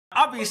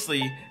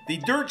Obviously, the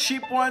dirt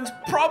cheap ones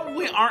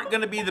probably aren't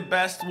going to be the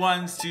best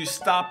ones to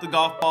stop the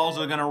golf balls.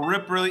 They're going to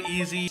rip really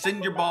easy,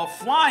 send your ball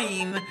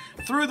flying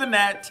through the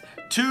net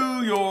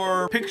to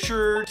your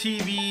picture,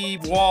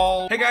 TV,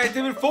 wall. Hey guys,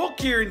 David Folk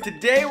here, and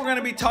today we're going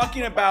to be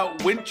talking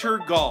about winter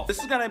golf. This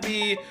is going to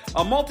be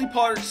a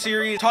multi-part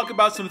series, talk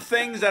about some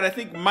things that I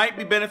think might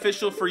be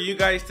beneficial for you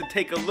guys to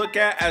take a look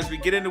at as we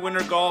get into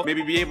winter golf.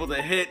 Maybe be able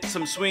to hit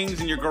some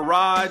swings in your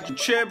garage,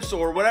 chips,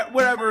 or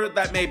whatever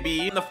that may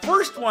be. And the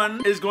first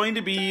one is going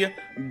to be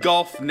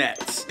golf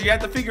nets. You have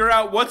to figure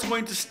out what's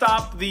going to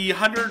stop the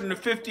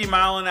 150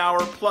 mile an hour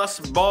plus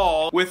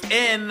ball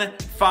within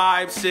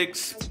 5,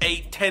 6,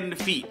 8, 10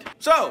 feet.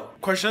 So,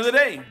 question of the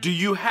day, do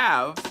you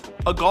have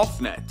a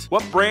golf net?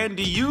 What brand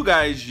do you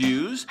guys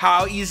use?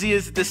 How easy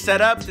is it to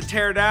set up, to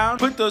tear down?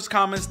 Put those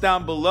comments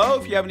down below.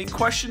 If you have any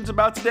questions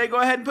about today,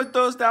 go ahead and put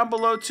those down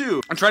below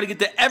too. I'm trying to get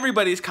to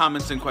everybody's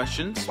comments and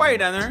questions. While you're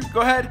down there,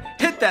 go ahead,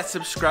 hit that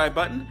subscribe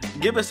button,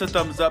 give us a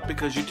thumbs up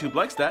because YouTube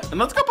likes that, and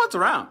let's go putts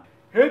around.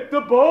 Hit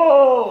the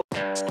ball!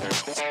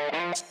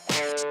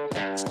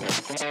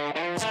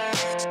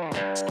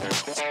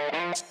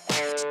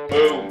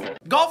 Boom.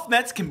 Golf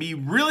nets can be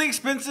really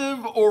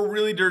expensive or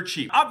really dirt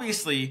cheap.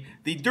 Obviously,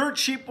 the dirt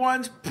cheap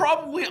ones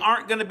probably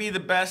aren't going to be the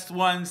best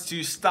ones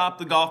to stop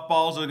the golf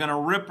balls. They're going to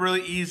rip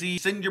really easy,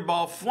 send your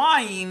ball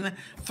flying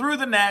through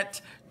the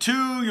net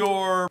to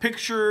your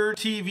picture,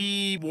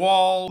 TV,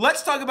 wall.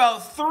 Let's talk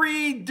about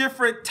 3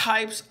 different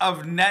types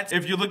of nets.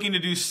 If you're looking to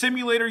do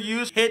simulator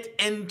use, hit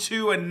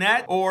into a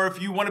net, or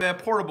if you want to be a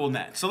portable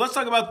net. So let's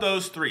talk about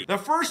those 3. The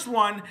first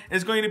one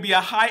is going to be a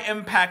high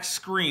impact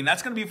screen.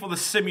 That's going to be for the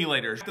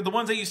simulators. The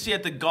ones that you see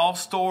at the golf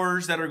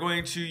stores that are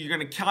you're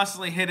going to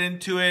constantly hit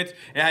into it.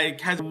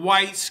 It has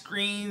white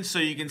screens so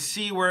you can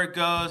see where it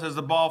goes as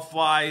the ball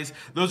flies.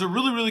 Those are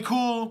really, really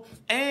cool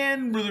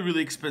and really,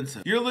 really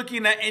expensive. You're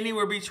looking at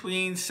anywhere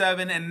between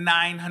 $700 and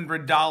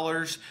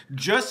 $900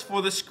 just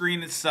for the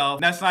screen itself.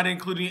 That's not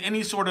including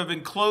any sort of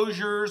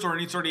enclosures or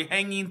any sort of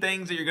hanging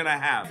things that you're gonna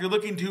have. If you're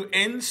looking to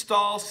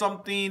install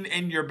something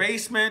in your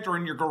basement or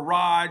in your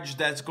garage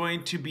that's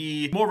going to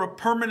be more of a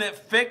permanent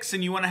fix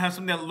and you wanna have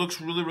something that looks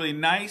really, really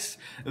nice,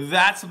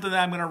 that's something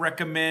that I'm gonna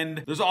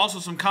recommend. There's also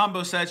some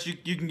combo sets you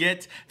can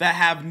get that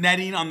have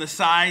netting on the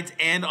sides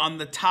and on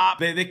the top.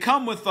 They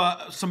come with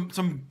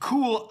some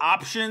cool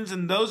options,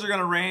 and those are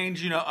gonna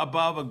range,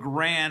 above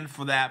 $1,000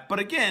 for that. But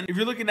again, if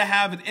you're looking to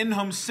have an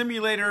in-home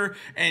simulator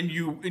and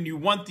you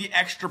want the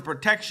extra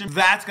protection,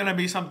 that's gonna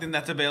be something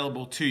that's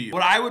available to you.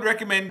 What I would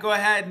recommend, go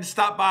ahead and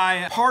stop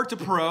by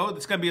PuttsAround.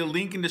 There's gonna be a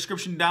link in the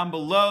description down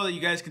below that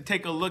you guys can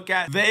take a look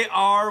at. They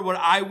are what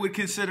I would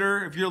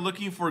consider, if you're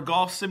looking for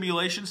golf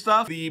simulation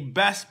stuff, the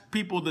best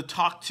people to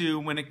talk to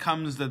when it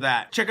comes to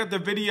that. Check out their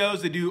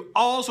videos. They do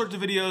all sorts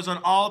of videos on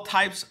all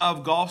types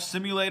of golf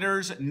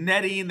simulators,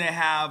 netting. They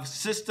have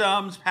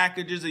systems,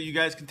 packages that you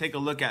guys can take a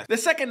look at. The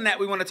second net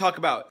we want to talk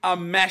about, a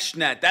mesh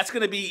net. That's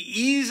going to be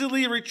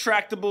easily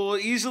retractable,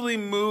 easily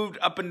moved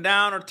up and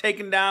down or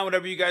taken down,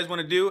 whatever you guys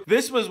want to do.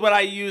 This was what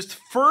I used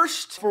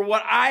first for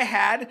what I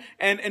had,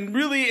 and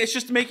really it's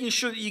just making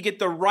sure that you get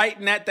the right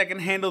net that can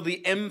handle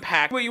the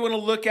impact. What you want to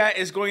look at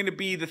is going to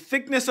be the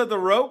thickness of the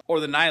rope or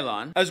the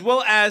nylon, as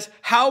well as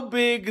how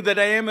big the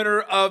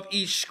diameter of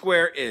each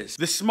square is.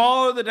 The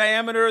smaller the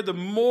diameter, the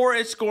more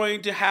it's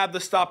going to have the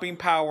stopping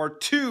power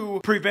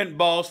to prevent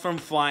balls from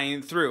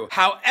flying through.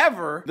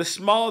 However, the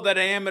smaller the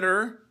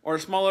diameter or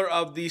smaller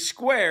of the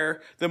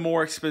square, the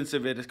more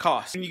expensive it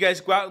costs. When you guys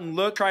go out and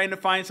look, trying to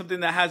find something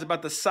that has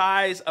about the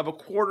size of a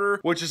quarter,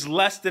 which is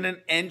less than an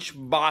inch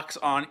box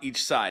on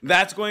each side.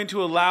 That's going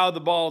to allow the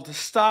ball to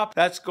stop.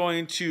 That's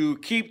going to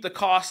keep the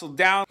cost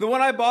down. The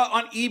one I bought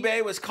on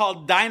eBay was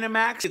called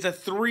Dynamax. It's a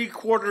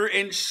 3/4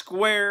 inch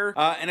square,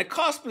 and it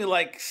cost me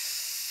like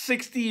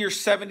 $60 or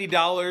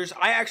 $70.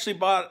 I actually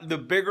bought the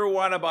bigger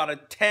one, about a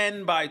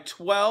 10 by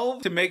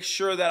 12 to make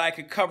sure that I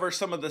could cover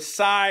some of the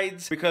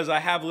sides because I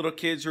have little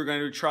kids who are going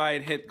to try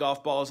and hit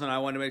golf balls and I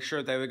want to make sure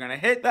that they were going to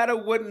hit, that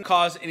it wouldn't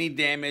cause any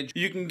damage.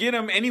 You can get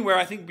them anywhere,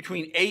 I think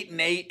between 8 and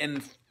 8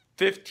 and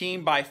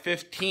 15 by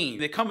 15.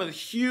 They come with a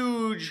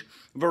huge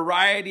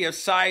variety of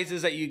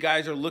sizes that you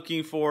guys are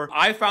looking for.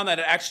 I found that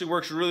it actually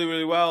works really,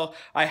 really well.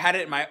 I had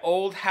it in my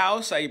old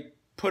house. I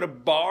put a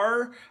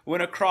bar,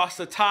 went across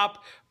the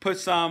top, put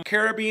some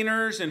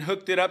carabiners and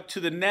hooked it up to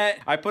the net.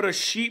 I put a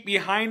sheet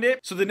behind it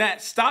so the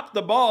net stopped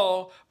the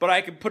ball, but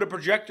I could put a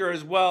projector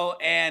as well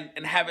and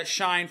have it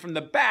shine from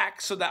the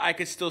back so that I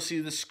could still see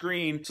the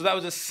screen. So that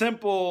was a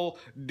simple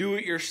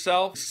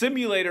do-it-yourself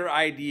simulator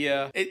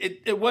idea.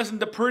 It wasn't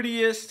the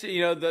prettiest,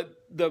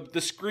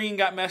 the screen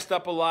got messed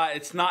up a lot.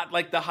 It's not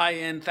like the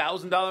high-end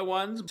 $1,000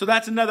 ones. So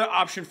that's another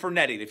option for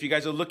netting if you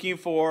guys are looking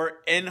for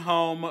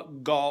in-home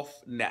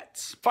golf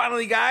nets.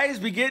 Finally, guys,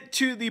 we get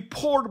to the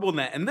portable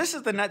net, and this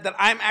is the net that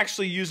I'm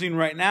actually using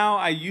right now.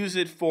 I use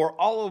it for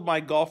all of my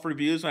golf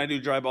reviews when I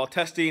do dry ball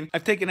testing.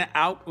 I've taken it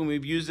out when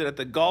we've used it at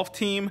the golf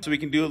team so we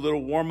can do a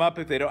little warm up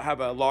if they don't have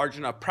a large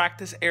enough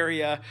practice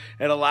area.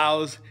 It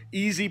allows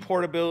easy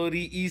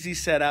portability, easy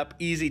setup,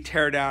 easy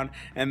teardown,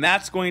 and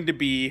that's going to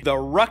be the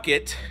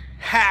Rucket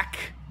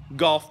Hack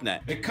golf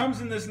net. It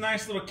comes in this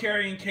nice little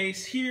carrying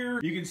case here.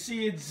 You can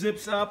see it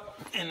zips up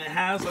and it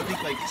has, I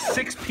think, like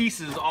 6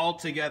 pieces all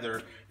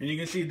together. And you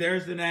can see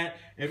there's the net.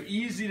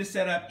 Easy to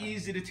set up,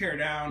 easy to tear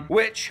down,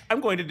 which I'm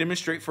going to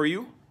demonstrate for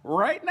you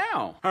right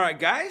now. All right,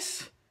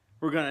 guys,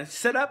 we're gonna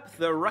set up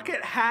the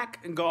Rucket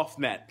Hack golf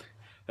net.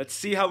 Let's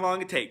see how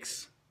long it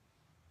takes.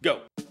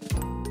 Go.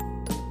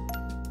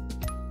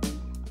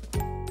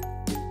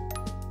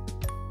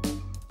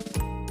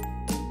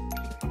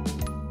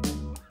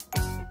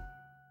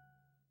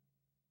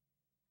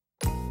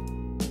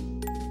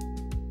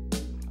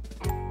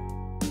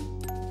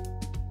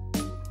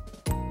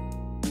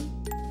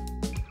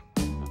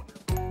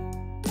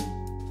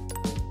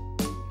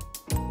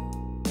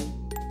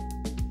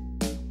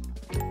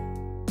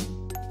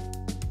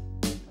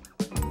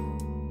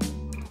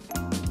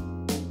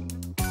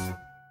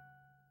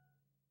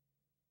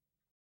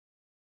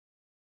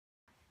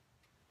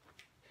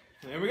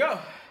 There we go.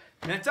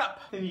 Net's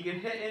up. And you can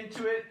hit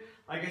into it.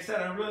 Like I said,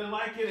 I really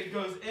like it. It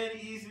goes in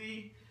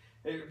easy.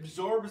 It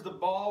absorbs the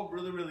ball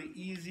really, really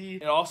easy.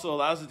 It also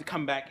allows it to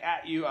come back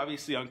at you.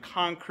 Obviously on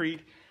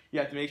concrete, you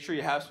have to make sure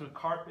you have some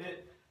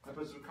carpet. I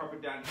put some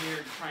carpet down here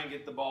to try and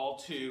get the ball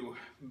to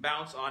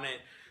bounce on it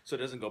so it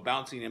doesn't go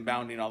bouncing and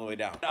bounding all the way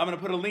down. I'm gonna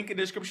put a link in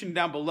the description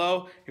down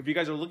below. If you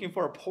guys are looking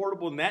for a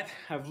portable net,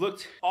 I've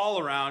looked all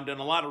around, done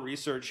a lot of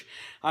research.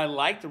 I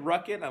like the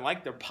Rucket, I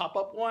like their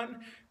pop-up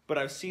one, but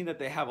I've seen that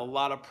they have a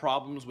lot of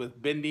problems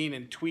with bending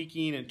and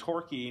tweaking and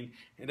torquing.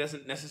 It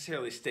doesn't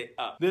necessarily stay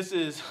up. This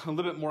is a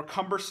little bit more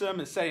cumbersome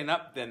in setting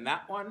up than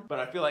that one, but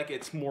I feel like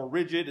it's more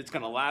rigid, it's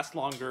gonna last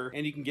longer,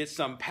 and you can get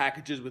some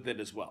packages with it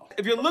as well.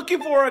 If you're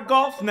looking for a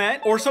golf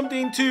net or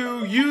something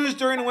to use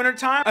during the winter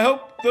time, I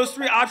hope those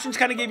 3 options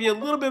kind of gave you a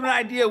little bit of an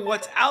idea of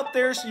what's out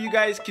there so you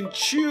guys can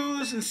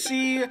choose and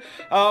see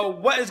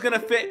what is gonna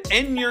fit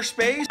in your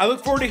space. I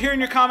look forward to hearing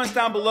your comments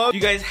down below. If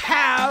you guys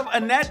have a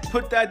net,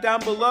 put that down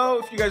below.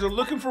 If you guys are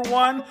looking for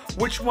one,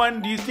 which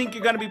one do you think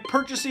you're gonna be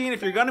purchasing?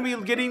 If you're gonna be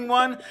getting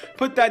one,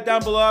 put that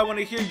down below. I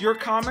wanna hear your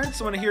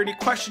comments. I wanna hear any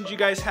questions you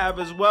guys have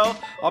as well.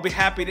 I'll be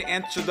happy to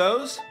answer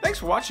those. Thanks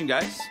for watching,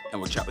 guys, and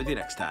we'll chat with you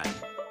next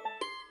time.